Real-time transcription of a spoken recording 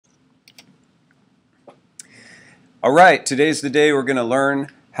Alright, today's the day we're going to learn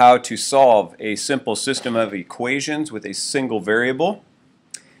how to solve a simple system of equations with a single variable.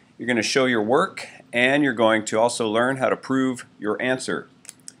 You're going to show your work and you're going to also learn how to prove your answer.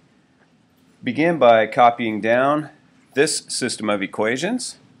 Begin by copying down this system of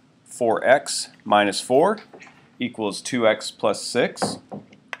equations. 4x minus 4 equals 2x plus 6.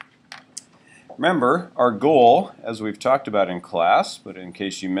 Remember, our goal, as we've talked about in class, but in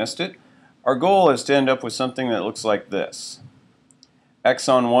case you missed it, our goal is to end up with something that looks like this. X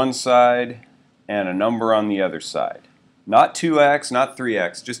on one side and a number on the other side. Not 2x, not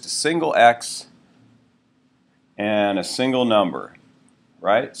 3x, just a single x and a single number.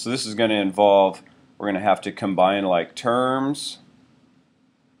 Right? So this is going to involve, we're going to have to combine like terms.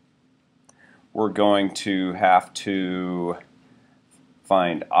 We're going to have to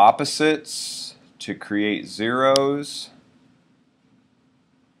find opposites to create zeros.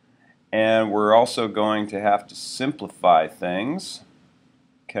 And we're also going to have to simplify things.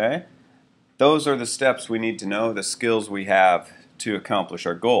 Okay? Those are the steps we need to know, the skills we have to accomplish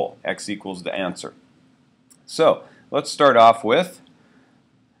our goal. X equals the answer. So, let's start off with,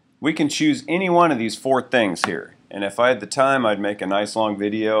 we can choose any one of these four things here. And if I had the time, I'd make a nice long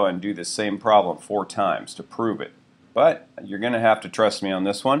video and do the same problem 4 times to prove it. But you're going to have to trust me on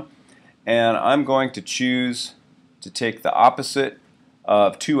this one. And I'm going to choose to take the opposite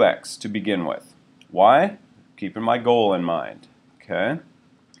of 2x to begin with. Why? Keeping my goal in mind. Okay.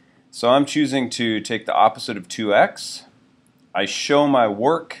 So I'm choosing to take the opposite of 2x. I show my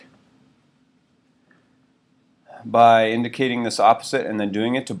work by indicating this opposite and then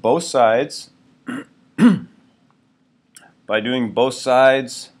doing it to both sides. By doing both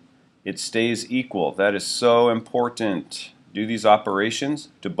sides, it stays equal. That is so important. Do these operations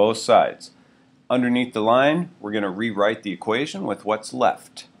to both sides. Underneath the line, we're going to rewrite the equation with what's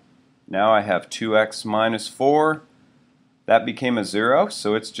left. Now I have 2x minus 4. That became a 0,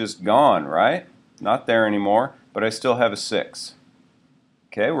 so it's just gone, right? Not there anymore, but I still have a 6.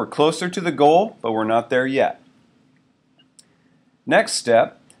 Okay, we're closer to the goal, but we're not there yet. Next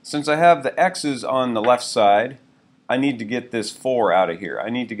step, since I have the x's on the left side, I need to get this 4 out of here. I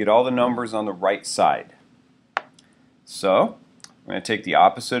need to get all the numbers on the right side. So, I'm going to take the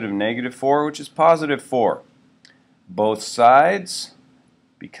opposite of negative 4, which is positive 4. Both sides,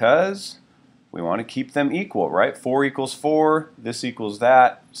 because we want to keep them equal, right? 4 equals 4, this equals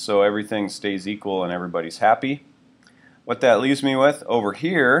that, so everything stays equal and everybody's happy. What that leaves me with over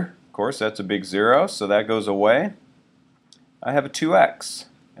here, of course, that's a big 0, so that goes away. I have a 2x,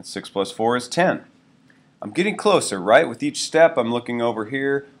 and 6 plus 4 is 10. I'm getting closer, right? With each step, I'm looking over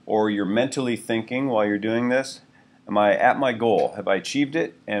here, or you're mentally thinking while you're doing this, am I at my goal? Have I achieved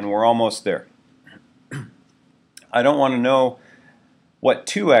it? And we're almost there. I don't want to know what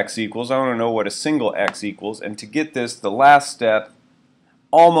 2x equals. I want to know what a single x equals. And to get this, the last step,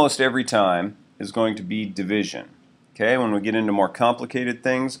 almost every time, is going to be division. Okay, when we get into more complicated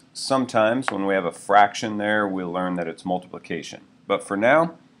things, sometimes when we have a fraction there, we'll learn that it's multiplication. But for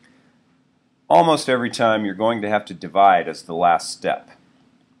now, almost every time you're going to have to divide as the last step.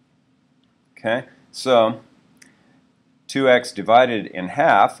 Okay, so 2x divided in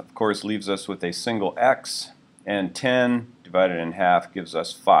half, of course, leaves us with a single x, and 10 divided in half gives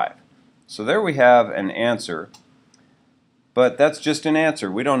us 5. So there we have an answer, but that's just an answer.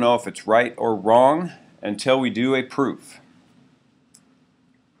 We don't know if it's right or wrong until we do a proof.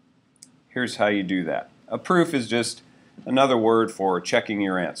 Here's how you do that. A proof is just another word for checking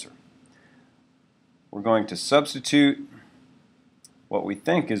your answer. We're going to substitute what we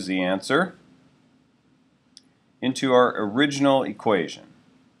think is the answer into our original equation.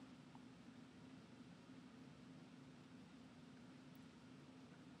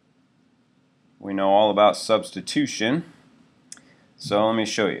 We know all about substitution, so let me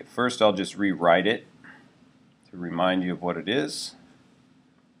show you. First, I'll just rewrite it to remind you of what it is.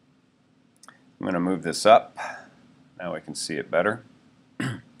 I'm going to move this up. Now we can see it better.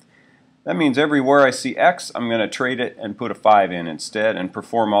 That means everywhere I see x, I'm going to trade it and put a 5 in instead and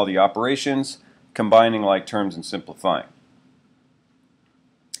perform all the operations, combining like terms and simplifying.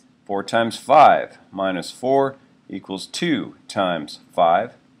 4 times 5 minus 4 equals 2 times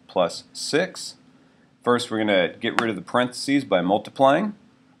 5 plus 6. First, we're going to get rid of the parentheses by multiplying.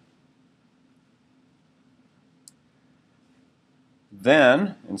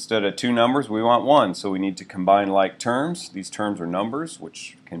 Then, instead of 2 numbers, we want 1, so we need to combine like terms. These terms are numbers,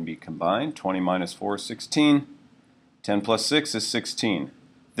 which can be combined. 20 minus 4 is 16. 10 plus 6 is 16.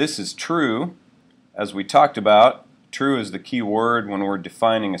 This is true. As we talked about, true is the key word when we're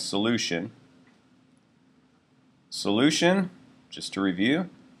defining a solution. Solution, just to review,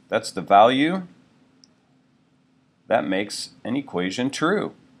 that's the value that makes an equation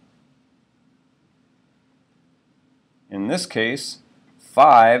true. In this case,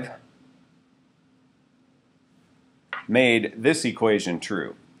 5 made this equation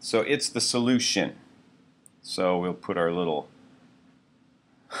true. So it's the solution. So we'll put our little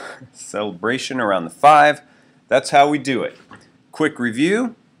celebration around the 5. That's how we do it. Quick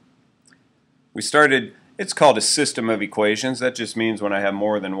review. We started, it's called a system of equations. That just means when I have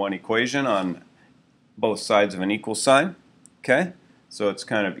more than one equation on both sides of an equal sign. Okay? So it's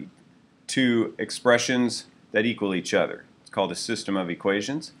kind of two expressions that equal each other. It's called a system of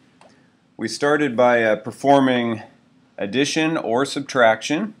equations. We started by performing addition or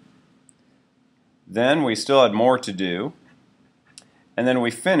subtraction. Then we still had more to do. And then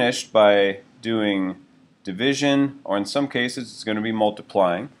we finished by doing division, or in some cases it's going to be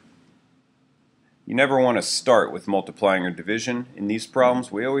multiplying. You never want to start with multiplying or division. In these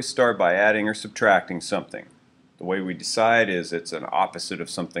problems, we always start by adding or subtracting something. The way we decide is it's an opposite of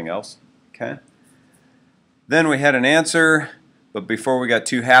something else. Okay? Then we had an answer, but before we got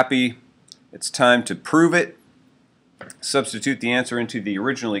too happy, it's time to prove it. Substitute the answer into the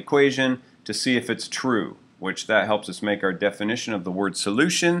original equation to see if it's true, which that helps us make our definition of the word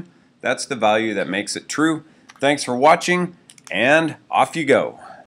solution. That's the value that makes it true. Thanks for watching, and off you go.